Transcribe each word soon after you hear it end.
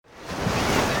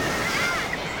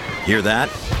Hear that?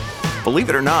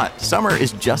 Believe it or not, summer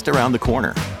is just around the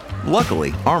corner.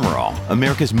 Luckily, Armor All,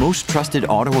 America's most trusted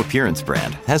auto appearance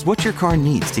brand, has what your car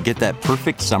needs to get that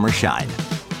perfect summer shine.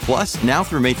 Plus, now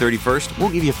through May 31st, we'll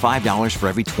give you $5 for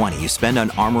every $20 you spend on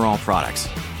Armor All products.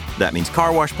 That means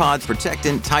car wash pods,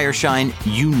 protectant, tire shine,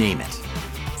 you name it.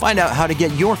 Find out how to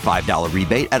get your $5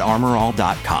 rebate at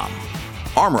armorall.com.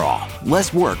 Armor All,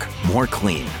 less work, more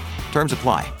clean. Terms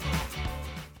apply.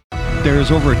 There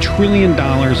is over $1 trillion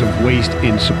of waste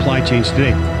in supply chains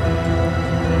today.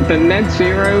 The net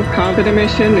zero carbon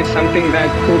emission is something that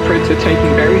corporates are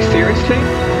taking very seriously.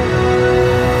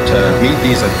 To meet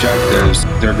these objectives,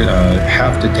 they're going to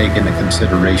have to take into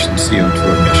consideration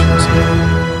CO2 emissions.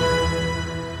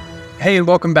 Hey, and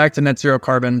welcome back to Net Zero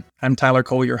Carbon. I'm Tyler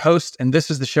Cole, your host, and this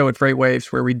is the show at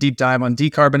FreightWaves where we deep dive on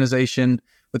decarbonization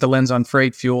with a lens on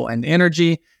freight, fuel, and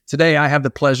energy. Today, I have the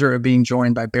pleasure of being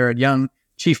joined by Barrett Young,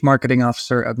 Chief Marketing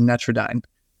Officer of Netradyne.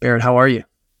 Barrett, how are you?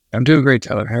 I'm doing great,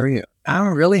 Tyler. How are you?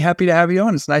 I'm really happy to have you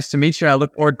on. It's nice to meet you. I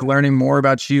look forward to learning more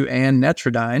about you and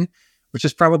Netradyne, which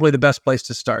is probably the best place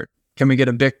to start. Can we get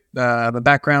a bit of a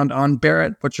background on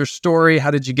Barrett? What's your story? How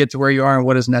did you get to where you are, and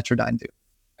what does Netradyne do?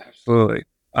 Absolutely.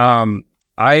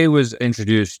 I was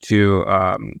introduced to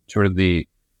sort of the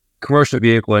commercial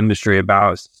vehicle industry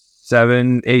about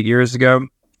 7-8 years ago.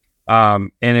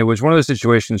 And it was one of those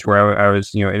situations where I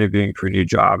was, interviewing for a new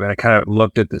job, and I kind of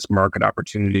looked at this market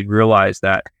opportunity and realized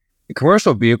that the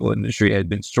commercial vehicle industry had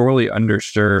been sorely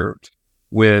underserved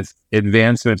with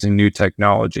advancements in new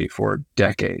technology for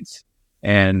decades.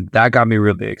 And that got me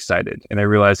really excited. And I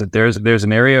realized that there's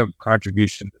an area of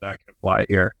contribution that I can apply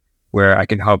here where I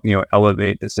can help,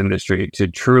 elevate this industry to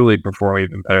truly perform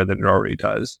even better than it already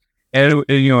does. And,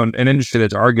 an industry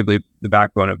that's arguably the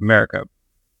backbone of America.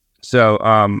 So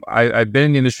I've been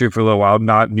in the industry for a little while,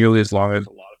 not nearly as long as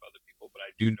a lot of other people, but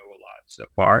I do know a lot so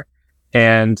far.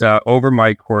 And over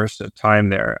my course of time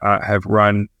there, I have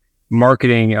run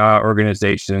marketing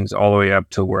organizations all the way up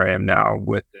to where I am now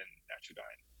within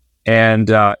Netradyne. And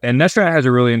Netradyne has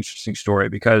a really interesting story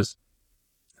because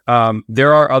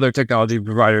there are other technology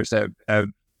providers that have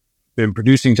been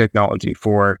producing technology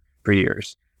for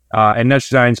years. And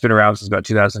Netradyne's been around since about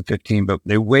 2015, but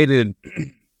they waited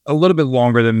a little bit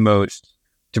longer than most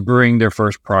to bring their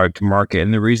first product to market.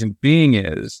 And the reason being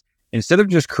is, instead of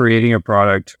just creating a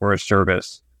product or a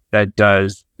service that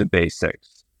does the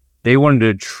basics, they wanted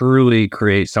to truly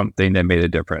create something that made a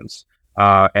difference.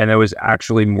 And it was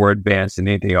actually more advanced than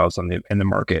anything else in the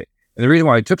market. And the reason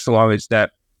why it took so long is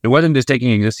that it wasn't just taking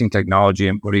existing technology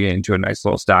and putting it into a nice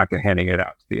little stack and handing it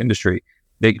out to the industry.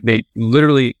 They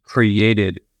literally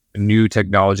created new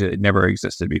technology that never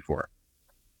existed before.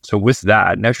 So with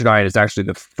that, Netradyne is actually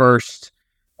the first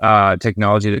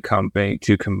technology company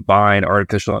to combine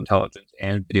artificial intelligence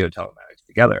and video telematics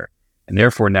together. And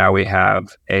therefore now we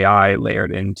have AI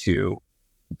layered into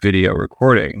video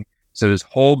recording. So this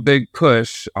whole big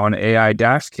push on AI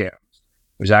dash cams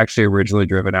was actually originally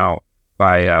driven out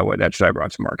by what Netradyne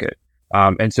brought to market.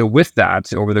 And so with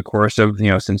that, over the course of,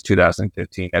 since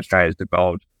 2015, Netradyne has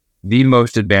developed the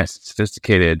most advanced,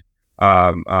 sophisticated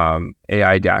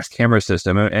AI dash camera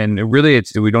system. And really,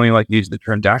 we don't even like to use the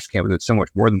term dash cam, but it's so much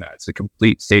more than that. It's a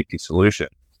complete safety solution,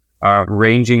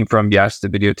 ranging from, yes, the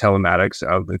video telematics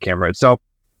of the camera itself,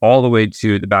 all the way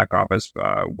to the back office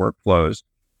workflows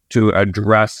to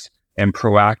address and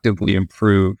proactively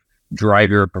improve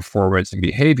driver performance and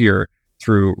behavior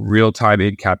through real-time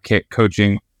in-cab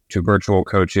coaching to virtual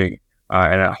coaching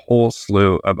and a whole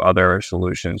slew of other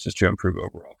solutions just to improve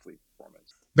overall fleet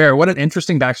performance. Barrett, what an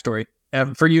interesting backstory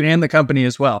for you and the company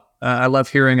as well. I love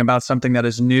hearing about something that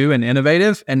is new and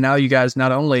innovative. And now you guys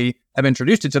not only have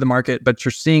introduced it to the market, but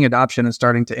you're seeing adoption and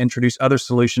starting to introduce other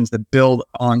solutions that build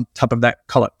on top of that,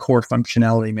 call it core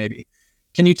functionality maybe.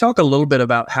 Can you talk a little bit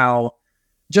about how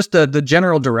just the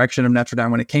general direction of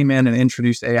Netradyne when it came in and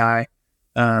introduced AI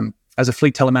as a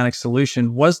fleet telematics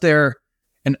solution? Was there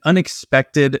an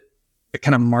unexpected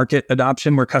kind of market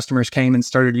adoption where customers came and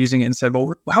started using it and said,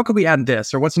 well, how could we add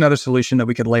this? Or what's another solution that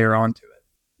we could layer onto it?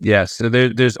 Yes. So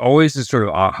there's always this sort of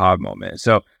aha moment.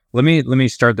 So let me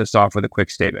start this off with a quick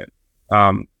statement.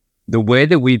 The way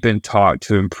that we've been taught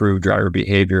to improve driver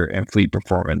behavior and fleet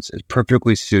performance is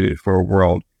perfectly suited for a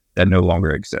world that no longer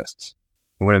exists.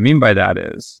 And what I mean by that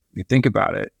is, if you think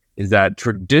about it, is that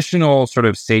traditional sort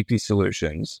of safety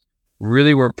solutions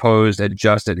really were posed at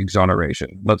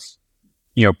exoneration. Let's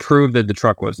prove that the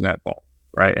truck wasn't at fault,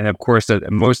 right? And of course, that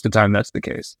most of the time that's the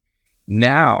case.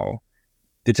 Now,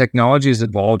 the technology has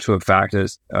evolved to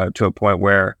a point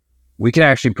where we can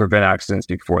actually prevent accidents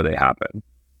before they happen.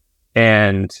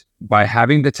 And by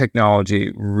having the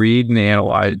technology read and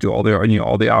analyze, do all the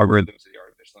algorithms, the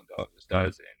artificial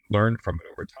does and learn from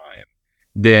it over time,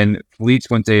 then fleets,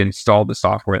 once they install the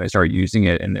software and they start using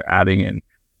it and they're adding in,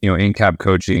 in-cab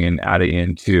coaching and adding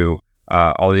into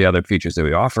all the other features that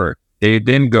we offer, they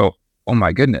then go, oh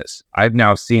my goodness, I've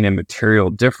now seen a material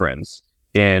difference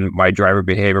in my driver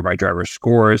behavior, my driver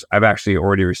scores. I've actually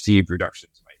already received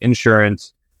reductions in my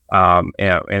insurance and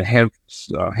a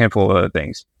handful of other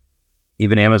things.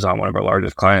 Even Amazon, one of our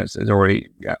largest clients, has already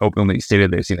openly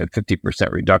stated they've seen a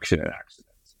 50% reduction in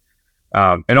accidents.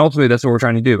 And ultimately, that's what we're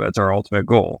trying to do. That's our ultimate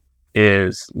goal,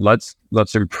 is let's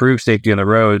improve safety on the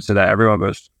road so that everyone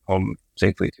goes home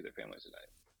safely to their families tonight.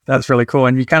 That's really cool.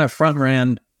 And you kind of front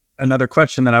ran another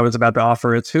question that I was about to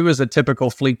offer. It's, who is a typical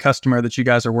fleet customer that you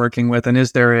guys are working with? And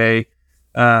is there a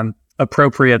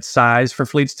appropriate size for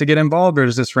fleets to get involved? Or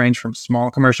does this range from small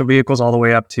commercial vehicles all the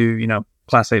way up to,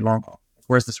 Class 8 long haul?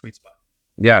 Where's the sweet spot?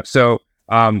 Yeah. So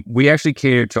we actually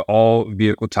cater to all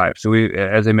vehicle types. So we,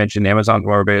 as I mentioned, Amazon's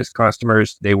one of our biggest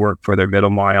customers. They work for their middle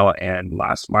mile and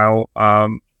last mile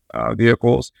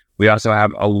vehicles. We also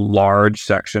have a large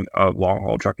section of long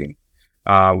haul trucking.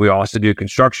 We also do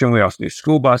construction. We also do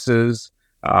school buses.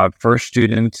 First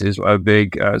Student is a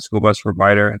big school bus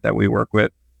provider that we work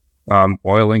with.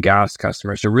 Oil and gas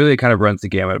customers. So really it kind of runs the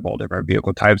gamut of all different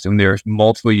vehicle types. And there's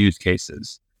multiple use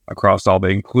cases across all,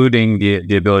 but including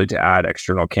the ability to add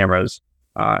external cameras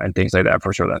and things like that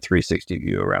for sort of that 360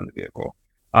 view around the vehicle.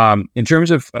 In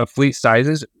terms of fleet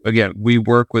sizes, again, we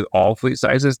work with all fleet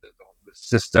sizes. The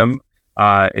system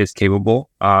is capable.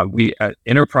 We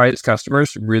enterprise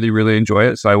customers really, really enjoy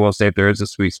it. So I will say, if there is a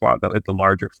sweet spot that the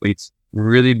larger fleets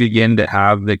really begin to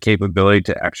have the capability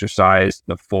to exercise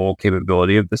the full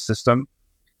capability of the system.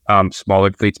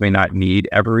 Smaller fleets may not need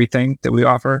everything that we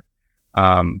offer,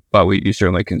 but we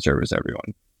certainly can service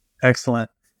everyone. Excellent.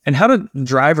 And how do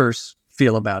drivers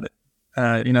feel about it?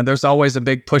 There's always a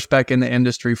big pushback in the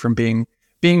industry from being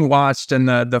watched, and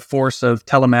the force of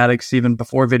telematics, even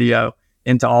before video,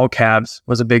 into all cabs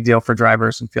was a big deal for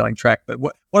drivers and feeling tracked. But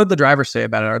what did the drivers say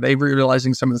about it? Are they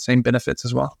realizing some of the same benefits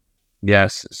as well?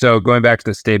 Yes. So going back to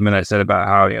the statement I said about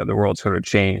how the world's sort of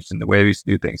changed and the way we used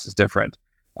to do things is different.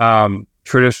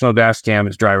 Traditional dash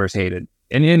cams, drivers hated.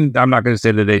 And I'm not going to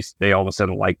say that they all of a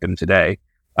sudden like them today,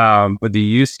 but the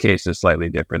use case is slightly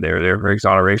different. They're there for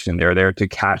exoneration. They're there to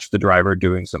catch the driver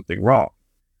doing something wrong.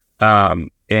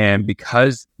 And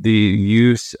because the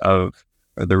use of,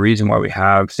 or the reason why we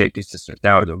have safety systems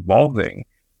now is evolving,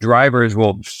 drivers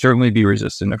will certainly be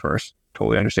resistant at first.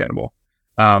 Totally understandable.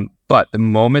 But the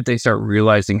moment they start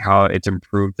realizing how it's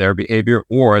improved their behavior,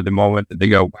 or the moment that they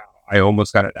go, wow, I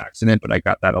almost got an accident, but I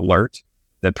got that alert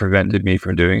that prevented me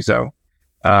from doing so,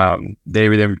 they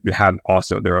then have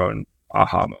also their own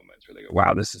aha moments where they go,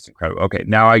 wow, this is incredible. Okay,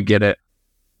 now I get it.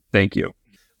 Thank you.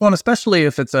 Well, and especially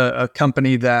if it's a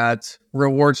company that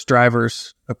rewards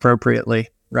drivers appropriately,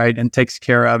 right, and takes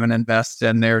care of and invests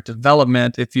in their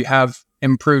development. If you have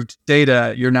improved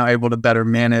data, you're now able to better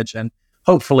manage, and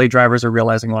hopefully drivers are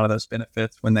realizing a lot of those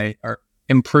benefits when they are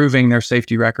improving their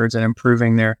safety records and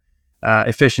improving their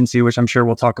efficiency, which I'm sure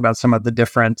we'll talk about some of the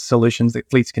different solutions that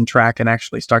fleets can track and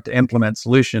actually start to implement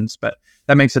solutions. But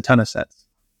that makes a ton of sense.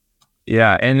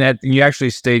 Yeah, and that you actually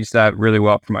staged that really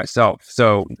well for myself.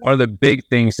 So one of the big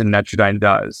things that Netrodyne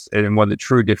does, and one of the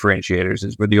true differentiators,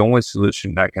 is we're the only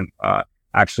solution that can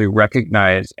actually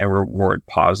recognize and reward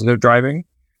positive driving.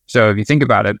 So if you think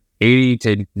about it, 80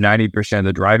 to 90% of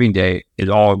the driving day is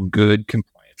all good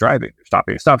compliant driving. They're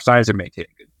stopping at stop signs, they're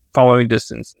maintaining good following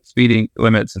distance, speeding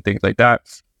limits, and things like that.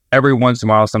 Every once in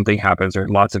a while, something happens. There are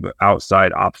lots of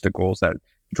outside obstacles that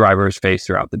drivers face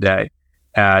throughout the day.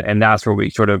 And that's where we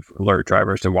sort of alert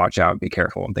drivers to watch out, be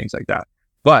careful, and things like that.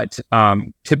 But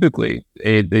typically,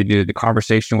 they do the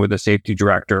conversation with a safety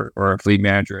director or a fleet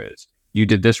manager is, you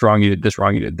did this wrong, you did this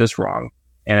wrong, you did this wrong.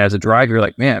 And as a driver, you're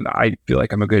like, man, I feel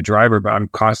like I'm a good driver, but I'm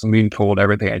constantly being told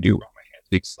everything I do wrong. My hands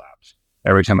being slapped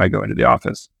every time I go into the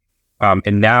office.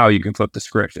 And now you can flip the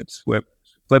script and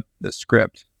flip the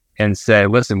script and say,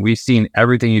 listen, we've seen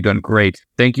everything you've done great.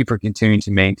 Thank you for continuing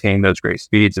to maintain those great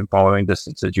speeds and following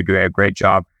distances. You're doing a great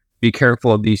job. Be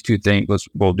careful of these two things.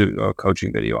 We'll do a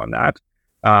coaching video on that.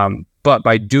 But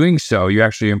by doing so, you're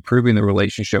actually improving the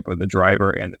relationship with the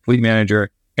driver and the fleet manager.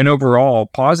 And overall,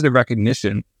 positive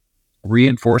recognition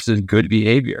reinforces good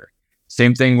behavior.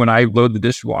 Same thing when I load the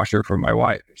dishwasher for my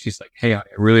wife. She's like, hey, I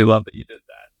really love that you did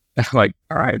that. I'm like,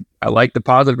 all right, I like the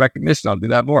positive recognition. I'll do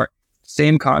that more.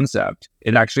 Same concept.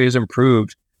 It actually is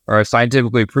improved, or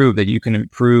scientifically proved, that you can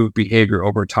improve behavior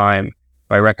over time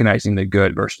by recognizing the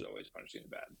good versus always punishing the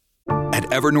bad. At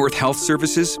Evernorth Health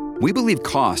Services, we believe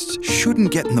costs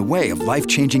shouldn't get in the way of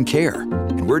life-changing care,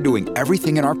 and we're doing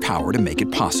everything in our power to make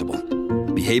it possible.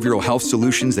 behavioral health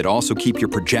solutions that also keep your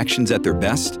projections at their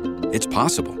best? It's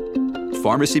possible.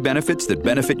 Pharmacy benefits that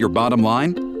benefit your bottom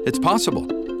line? It's possible.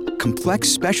 Complex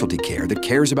specialty care that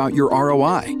cares about your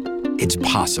ROI? It's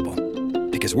possible.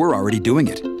 Because we're already doing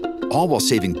it. All while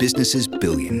saving businesses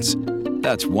billions.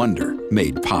 That's Wonder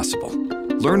made possible.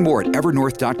 Learn more at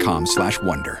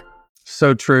evernorth.com/wonder.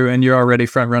 So true. And you're already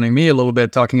front running me a little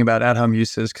bit talking about at-home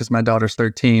uses because my daughter's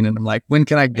 13 and I'm like, when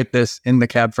can I get this in the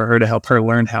cab for her to help her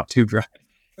learn how to drive?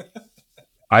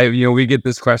 We get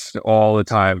this question all the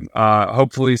time.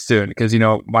 Hopefully soon, because,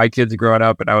 my kids are growing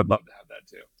up and I would love to have that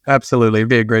too. Absolutely. It'd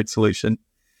be a great solution.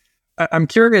 I'm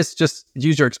curious, just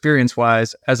user experience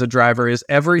wise, as a driver, is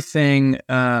everything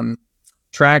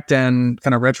tracked and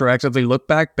kind of retroactively looked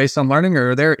back based on learning,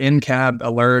 or are there in-cab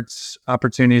alerts,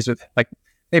 opportunities with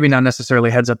maybe not necessarily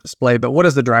heads-up display, but what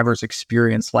is the driver's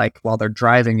experience like while they're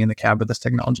driving in the cab with this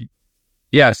technology?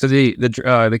 Yeah, so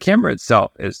the camera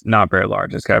itself is not very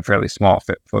large. It's got a fairly small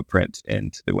footprint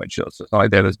into the windshield. So it's not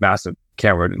like they have this massive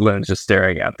camera lens just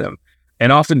staring at them.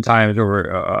 And oftentimes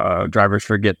drivers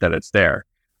forget that it's there.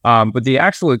 But the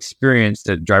actual experience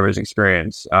that drivers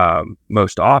experience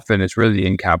most often is really the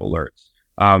in-cab alerts.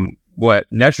 What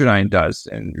Netrodyne does,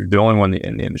 and you're the only one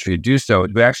in the industry to do so,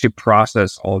 is we actually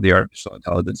process all of the artificial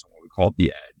intelligence on what we call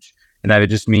the edge. And that it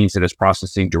just means that it's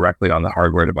processing directly on the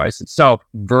hardware device itself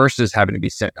versus having to be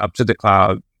sent up to the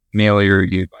cloud, manually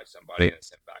reviewed by somebody and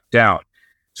sent back down.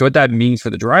 So what that means for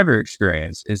the driver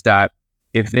experience is that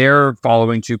if they're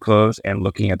following too close and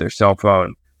looking at their cell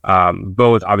phone,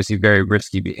 both obviously very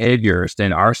risky behaviors,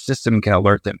 then our system can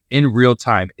alert them in real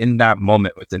time in that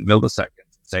moment within milliseconds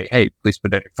and say, hey, please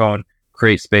put down your phone,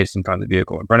 create space in front of the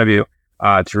vehicle in front of you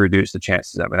to reduce the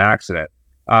chances of an accident.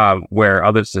 Where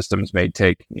other systems may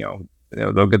take,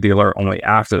 they'll get the alert only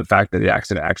after the fact that the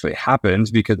accident actually happens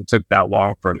because it took that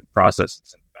long for the process and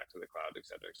sent it back to the cloud, et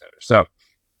cetera, et cetera.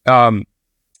 So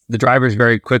the drivers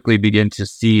very quickly begin to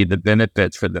see the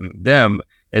benefits for them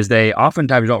as they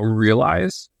oftentimes don't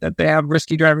realize that they have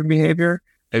risky driving behavior.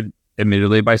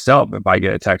 Admittedly, myself, if I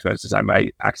get a text message, I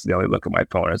might accidentally look at my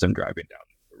phone as I'm driving down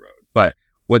the road. But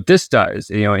what this does,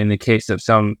 in the case of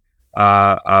some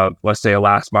let's say a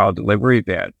last mile delivery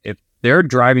van, if they're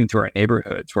driving through our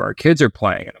neighborhoods where our kids are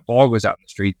playing and a ball goes out in the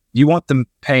street, you want them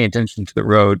paying attention to the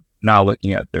road, not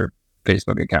looking at their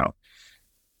Facebook account.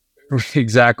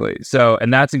 Exactly. So,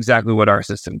 and that's exactly what our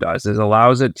system does. It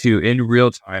allows it to, in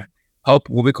real time, help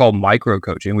what we call micro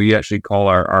coaching. We actually call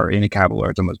our in-cab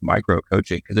alerts almost micro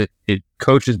coaching because it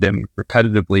coaches them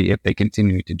repetitively if they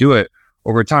continue to do it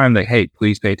over time. Like, hey,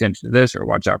 please pay attention to this or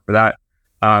watch out for that.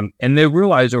 And they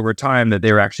realize over time that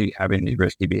they're actually having these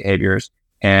risky behaviors.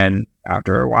 And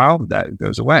after a while, that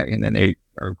goes away. And then they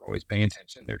are always paying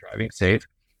attention. They're driving safe.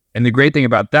 And the great thing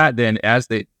about that, then, as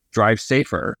they drive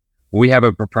safer, we have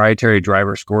a proprietary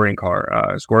driver scoring card.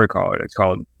 It's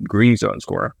called Green Zone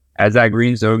Score. As that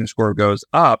Green Zone Score goes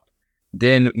up,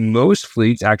 then most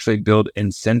fleets actually build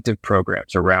incentive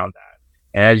programs around that.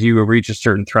 And as you reach a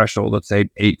certain threshold, let's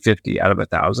say 850 out of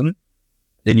 1,000,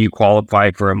 then you qualify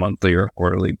for a monthly or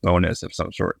quarterly bonus of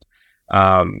some sort.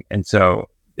 And so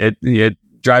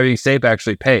driving safe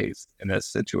actually pays in this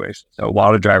situation. So a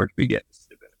lot of drivers begin to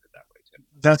benefit that way too.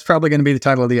 That's probably going to be the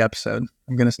title of the episode.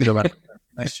 I'm going to steal that.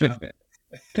 Nice job.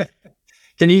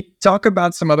 Can you talk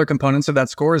about some other components of that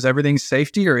score? Is everything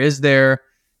safety, or is there,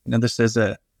 this is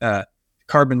a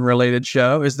carbon related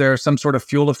show, is there some sort of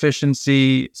fuel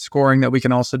efficiency scoring that we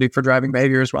can also do for driving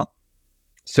behavior as well?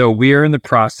 So we are in the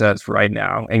process right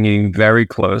now and getting very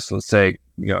close, let's say,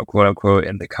 quote unquote,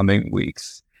 in the coming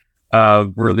weeks,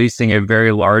 of releasing a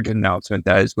very large announcement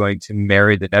that is going to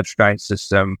marry the Netrodyne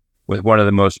system with one of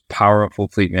the most powerful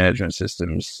fleet management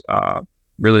systems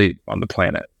really on the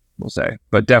planet, we'll say,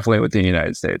 but definitely within the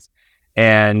United States.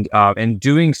 And in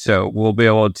doing so, we'll be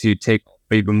able to take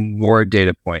even more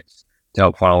data points to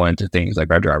help funnel into things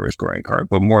like our driver scoring card.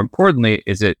 But more importantly,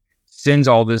 is it sends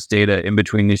all this data in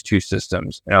between these two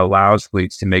systems and allows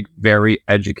fleets to make very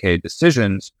educated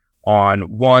decisions on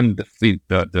one, the fleet,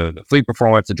 the fleet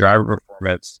performance, the driver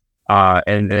performance,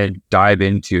 and then dive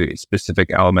into specific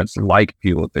elements like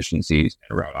fuel efficiencies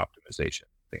and route optimization,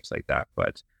 things like that.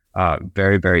 But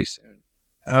very, very soon.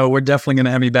 Oh, we're definitely going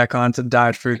to have you back on to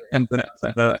dive through. And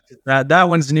that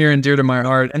one's near and dear to my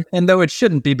heart. And though it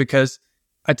shouldn't be, because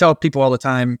I tell people all the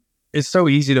time, it's so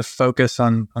easy to focus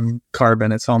on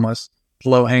carbon. It's almost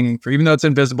low hanging fruit, even though it's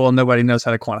invisible and nobody knows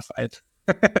how to quantify it.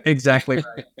 Exactly.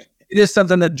 Right. It is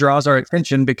something that draws our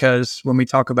attention because when we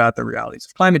talk about the realities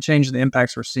of climate change and the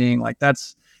impacts we're seeing, like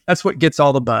that's what gets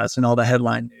all the buzz and all the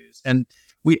headline news. And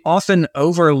we often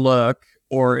overlook,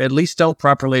 or at least don't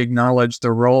properly acknowledge,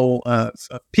 the role of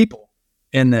people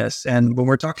in this. And when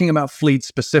we're talking about fleet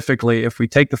specifically, if we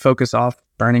take the focus off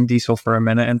burning diesel for a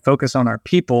minute and focus on our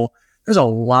people, there's a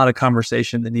lot of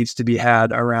conversation that needs to be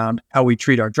had around how we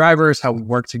treat our drivers, how we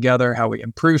work together, how we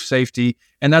improve safety.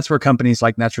 And that's where companies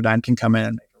like Netrodyne can come in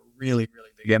and make a really, really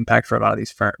big impact for a lot of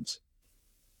these firms.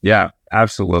 Yeah,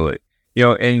 absolutely.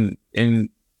 And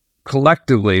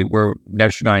collectively, where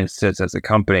Netrodyne sits as a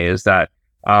company is that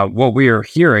what we are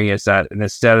hearing is that in the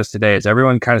status today is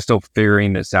everyone kind of still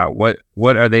figuring this out.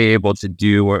 What are they able to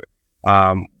do?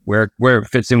 Where it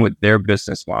fits in with their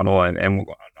business model and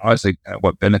honestly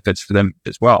what benefits for them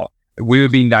as well. We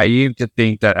would be naive to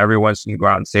think that everyone's going to go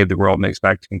out and save the world and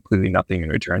expect completely nothing in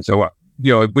return. So,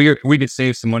 if we could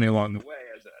save some money along the way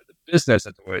as a business,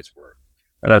 that's always work.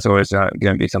 That's always going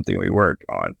to be something we work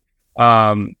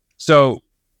on. So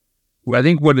I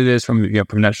think what it is from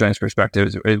Netrodyne's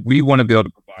perspective is we want to be able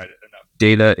to provide enough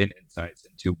data and insights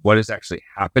into what is actually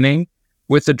happening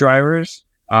with the drivers.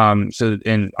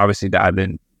 And obviously that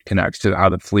then connects to how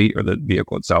the fleet or the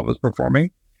vehicle itself is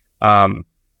performing.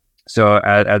 So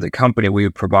as a company, we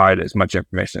would provide as much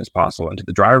information as possible into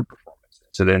the driver performance.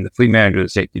 So then the fleet manager, the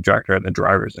safety director, and the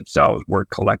drivers themselves work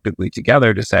collectively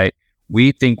together to say,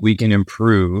 we think we can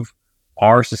improve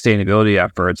our sustainability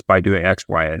efforts by doing X,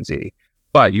 Y, and Z.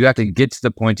 But you have to get to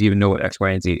the point to even know what X, Y,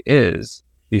 and Z is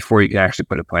before you can actually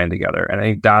put a plan together. And I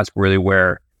think that's really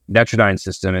where Netrodyne's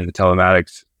system and the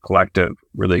telematics collective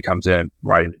really comes in,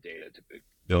 providing the data to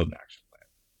build an action plan.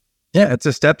 Yeah, it's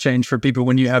a step change for people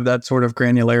when you have that sort of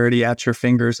granularity at your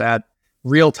fingers at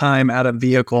real time at a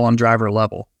vehicle and driver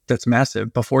level. That's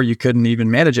massive. Before you couldn't even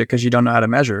manage it because you don't know how to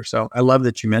measure. So I love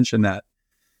that you mentioned that.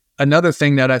 Another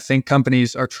thing that I think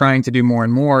companies are trying to do more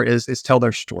and more is tell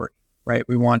their story, right?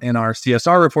 We want in our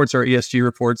CSR reports or ESG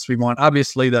reports, we want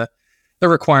obviously the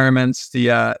requirements,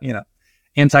 the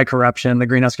anti-corruption, the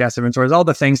greenhouse gas inventories, all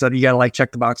the things that you got to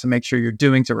check the box and make sure you're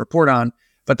doing to report on.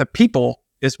 But the people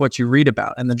is what you read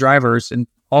about. And the drivers in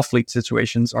all fleet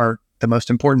situations are the most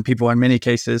important people in many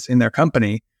cases in their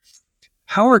company.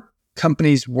 How are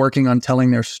companies working on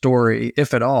telling their story,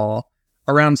 if at all,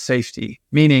 around safety?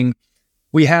 Meaning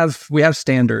we have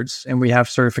standards and we have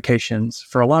certifications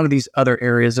for a lot of these other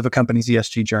areas of a company's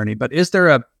ESG journey. But is there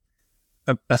a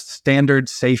standard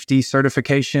safety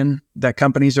certification that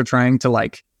companies are trying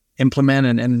to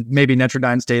implement and maybe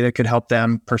Netrodyne's data could help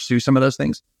them pursue some of those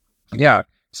things? Yeah.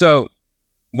 So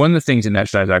one of the things that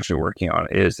Netrodyne is actually working on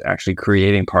is actually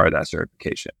creating part of that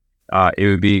certification. It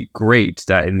would be great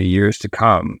that in the years to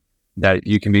come that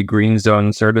you can be green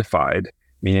zone certified,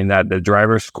 meaning that the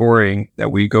driver scoring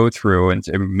that we go through and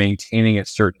maintaining a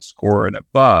certain score and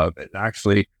above is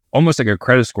actually almost like a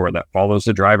credit score that follows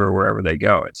the driver wherever they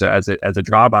go. And so as a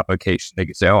job application, they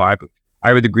can say, I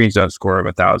have the green zone score of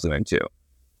 1,002.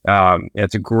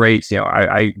 It's a great,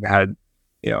 I had,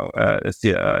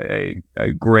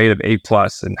 a grade of A+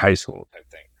 in high school type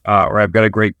thing, or I've got a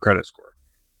great credit score.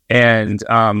 And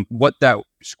what that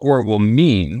score will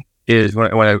mean is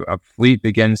when a fleet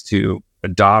begins to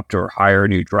adopt or hire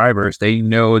new drivers, they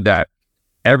know that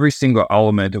every single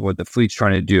element of what the fleet's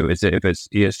trying to do is if it's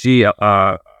ESG,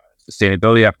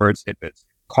 sustainability efforts, if it's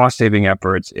cost saving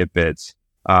efforts, if it's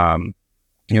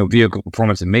vehicle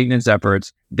performance and maintenance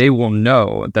efforts, they will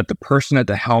know that the person at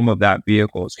the helm of that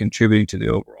vehicle is contributing to the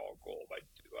overall goal by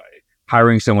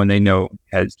hiring someone they know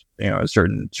has a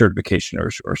certain certification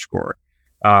or score.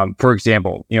 For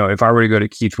example, if I were to go to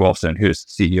Keith Wilson, who's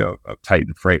the CEO of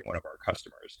Titan Freight, one of our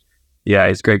customers, yeah,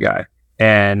 he's a great guy,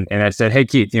 and I said, hey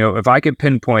Keith, if I could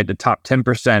pinpoint the top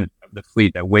 10% of the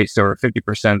fleet that wastes over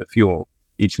 50% of the fuel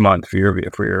each month for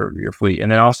your fleet,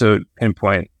 and then also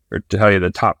pinpoint or to tell you the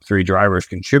top 3 drivers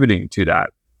contributing to that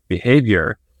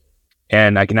behavior,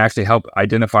 and I can actually help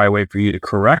identify a way for you to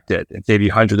correct it and save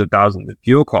you hundreds of thousands of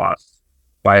fuel costs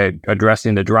by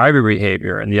addressing the driver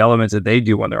behavior and the elements that they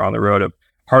do when they're on the road of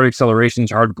hard accelerations,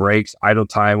 hard brakes, idle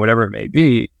time, whatever it may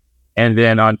be. And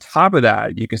then on top of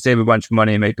that, you can save a bunch of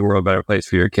money and make the world a better place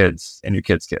for your kids and your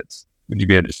kids' kids. Would you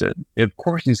be interested? Of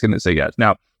course he's going to say yes.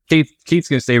 Now, Keith's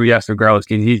going to say yes regardless.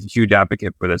 He's a huge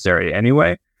advocate for this area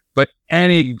anyway. But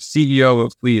any CEO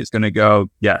of fleet is going to go,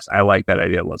 yes, I like that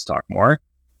idea. Let's talk more.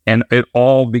 And it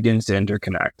all begins to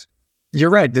interconnect. You're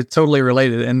right. It's totally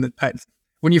related. And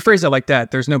when you phrase it like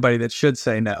that, there's nobody that should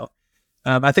say no.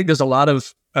 I think there's a lot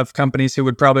of companies who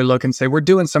would probably look and say, we're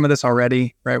doing some of this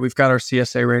already, right? We've got our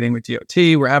CSA rating with DOT.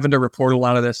 We're having to report a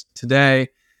lot of this today.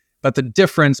 But the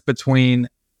difference between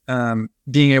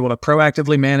being able to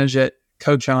proactively manage it,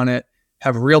 coach on it,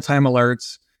 have real-time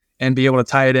alerts, and be able to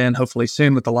tie it in, hopefully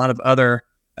soon, with a lot of other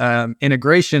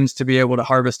integrations to be able to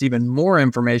harvest even more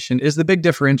information is the big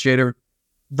differentiator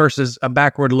versus a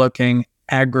backward-looking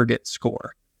aggregate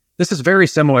score. This is very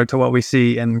similar to what we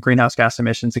see in greenhouse gas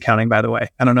emissions accounting, by the way.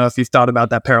 I don't know if you've thought about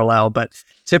that parallel, but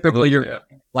typically you're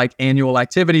like annual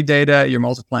activity data, you're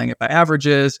multiplying it by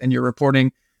averages, and you're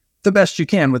reporting the best you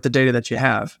can with the data that you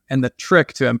have. And the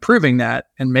trick to improving that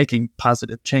and making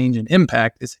positive change and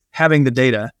impact is having the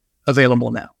data available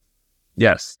now.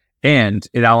 Yes. And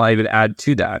I'll even add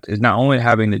to that is not only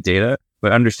having the data,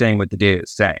 but understanding what the data is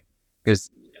saying.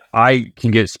 Because I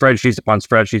can get spreadsheets upon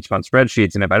spreadsheets upon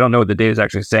spreadsheets. And if I don't know what the data is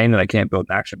actually saying, then I can't build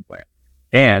an action plan.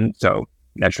 And so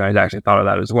Netrdyne has actually thought of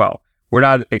that as well. We're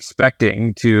not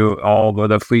expecting to all of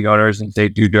the fleet owners and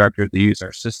state due directors that use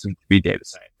our system to be data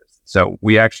scientists. So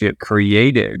we actually have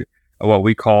created what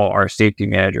we call our safety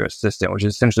manager assistant, which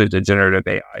is essentially the generative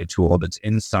AI tool that's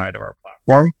inside of our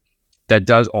platform that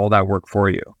does all that work for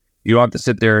you. You don't have to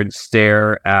sit there and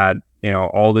stare at,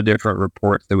 all the different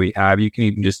reports that we have. You can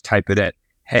even just type it in.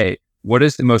 Hey, what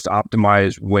is the most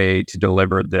optimized way to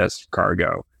deliver this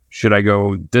cargo? Should I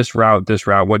go this route?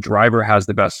 What driver has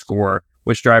the best score?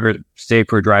 Which driver is safe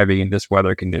for driving in this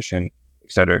weather condition,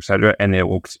 et cetera, and it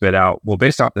will spit out, well,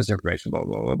 based off this information, blah,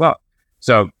 blah, blah, blah.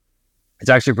 So it's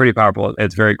actually pretty powerful.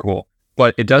 It's very cool,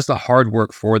 but it does the hard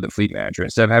work for the fleet manager.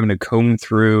 Instead of having to comb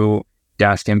through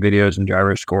dash cam videos and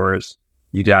driver scores,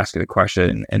 you just ask it a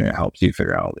question and it helps you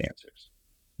figure out all the answers.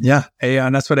 Yeah, AI,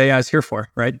 and that's what AI is here for,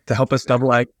 right? To help us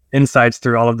double insights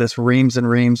through all of this reams and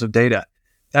reams of data.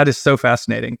 That is so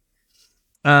fascinating.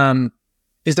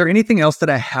 Is there anything else that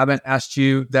I haven't asked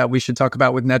you that we should talk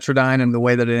about with Netrdyne and the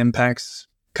way that it impacts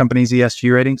companies'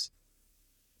 ESG ratings?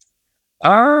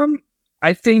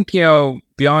 I think,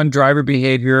 beyond driver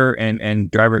behavior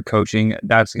and driver coaching,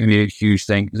 that's going to be a huge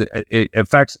thing. It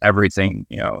affects everything,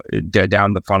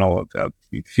 down the funnel of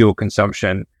fuel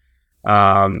consumption,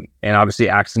 and obviously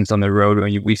accidents on the road.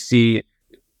 When we see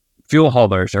fuel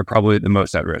haulers are probably the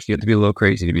most at risk. You have to be a little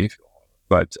crazy to be a fuel hauler,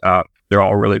 but they're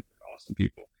all really awesome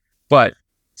people. But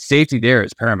safety there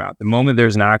is paramount. The moment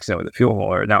there's an accident with a fuel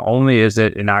hauler, not only is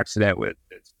it an accident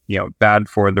it's bad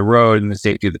for the road and the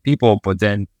safety of the people, but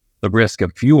then the risk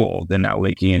of fuel then now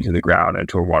leaking into the ground,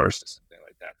 into a water system, thing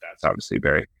like that. That's obviously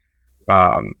very,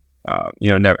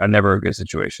 never a good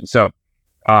situation. So,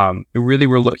 really,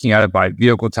 we're looking at it by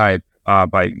vehicle type,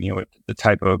 by the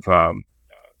type of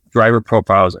driver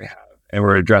profiles I have, and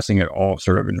we're addressing it all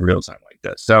sort of in real time like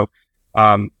this. So,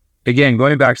 again,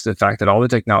 going back to the fact that all the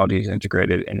technology is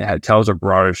integrated and it tells a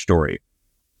broader story,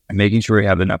 and making sure we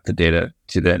have enough the data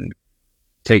to then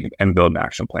take and build an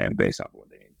action plan based on what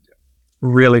they need to do.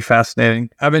 Really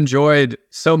fascinating. I've enjoyed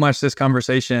so much this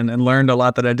conversation and learned a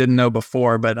lot that I didn't know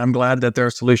before, but I'm glad that there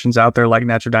are solutions out there like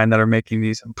Netrdyne that are making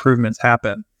these improvements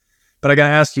happen. But I got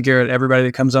to ask you, Garrett, everybody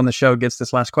that comes on the show gets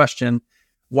this last question.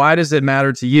 Why does it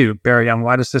matter to you, Barry Young?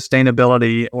 Why does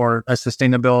sustainability or a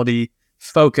sustainability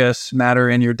focus matter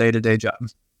in your day-to-day job?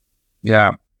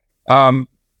 Yeah.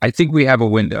 I think we have a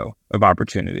window of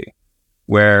opportunity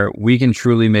where we can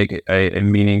truly make a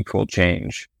meaningful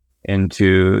change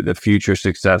into the future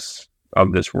success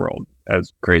of this world,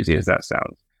 as crazy as that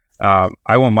sounds.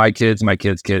 I want my kids'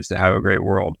 kids to have a great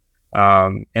world.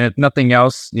 And if nothing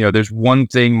else, there's one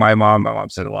thing my mom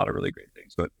said a lot of really great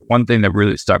things, but one thing that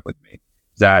really stuck with me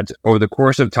is that over the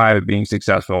course of time of being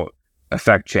successful,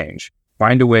 affect change.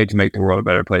 Find a way to make the world a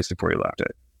better place before you left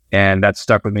it. And that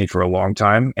stuck with me for a long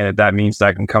time. And if that means that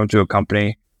I can come to a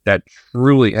company that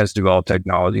truly has developed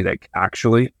technology that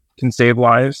actually can save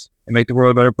lives and make the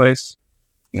world a better place,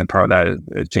 and part of that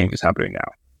is change is happening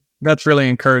now. That's really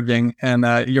encouraging. And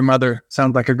your mother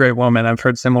sounds like a great woman. I've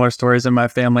heard similar stories in my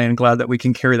family and glad that we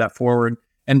can carry that forward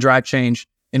and drive change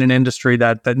in an industry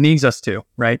that needs us to,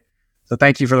 right? So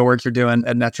thank you for the work you're doing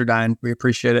at Netrdyne. We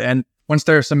appreciate it. And once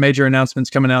there are some major announcements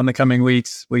coming out in the coming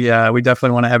weeks, we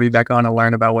definitely want to have you back on and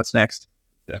learn about what's next.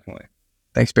 Definitely.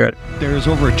 Thanks, Barrett. There is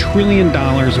over $1 trillion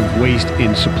of waste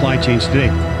in supply chains today.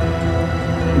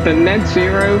 The net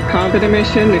zero carbon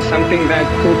emission is something that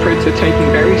corporates are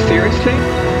taking very seriously.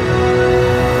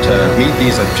 To meet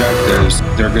these objectives,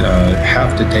 they're going to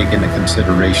have to take into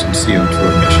consideration CO2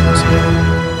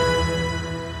 emissions.